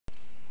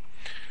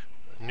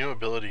new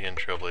ability in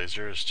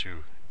Trailblazer is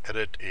to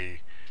edit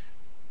a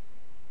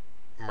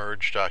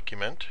merge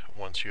document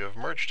once you have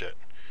merged it.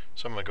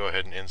 So I'm going to go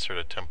ahead and insert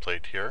a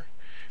template here,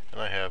 and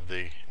I have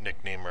the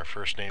nickname or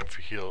first name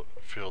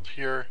field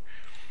here,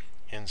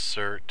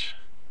 insert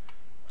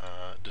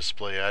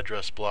display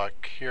address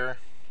block here.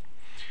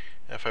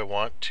 And if I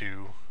want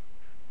to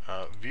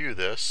view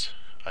this,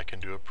 I can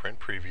do a print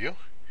preview,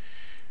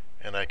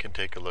 and I can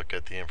take a look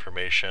at the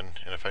information,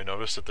 and if I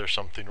notice that there's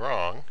something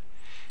wrong,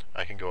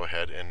 I can go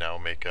ahead and now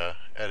make a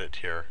edit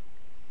here.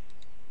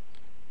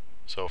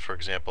 So for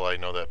example, I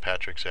know that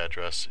Patrick's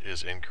address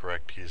is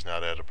incorrect. He's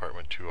not at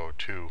apartment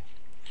 202.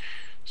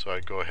 So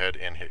I'd go ahead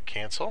and hit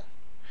cancel,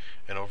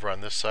 and over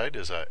on this side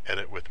is a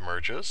edit with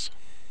merges,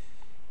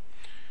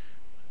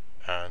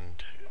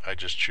 and I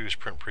just choose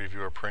print preview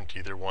or print.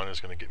 Either one is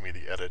going to get me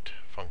the edit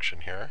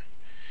function here.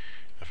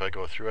 If I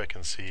go through, I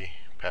can see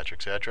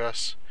Patrick's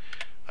address.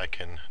 I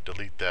can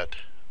delete that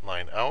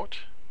line out.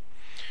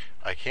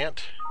 I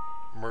can't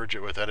merge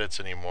it with edits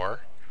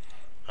anymore,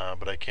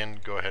 but I can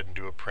go ahead and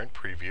do a print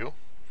preview,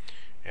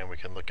 and we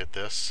can look at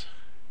this,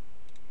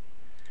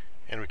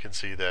 and we can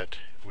see that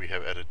we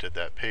have edited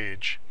that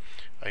page.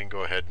 I can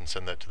go ahead and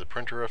send that to the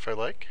printer if I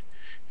like,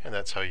 and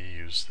that's how you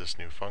use this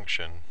new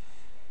function.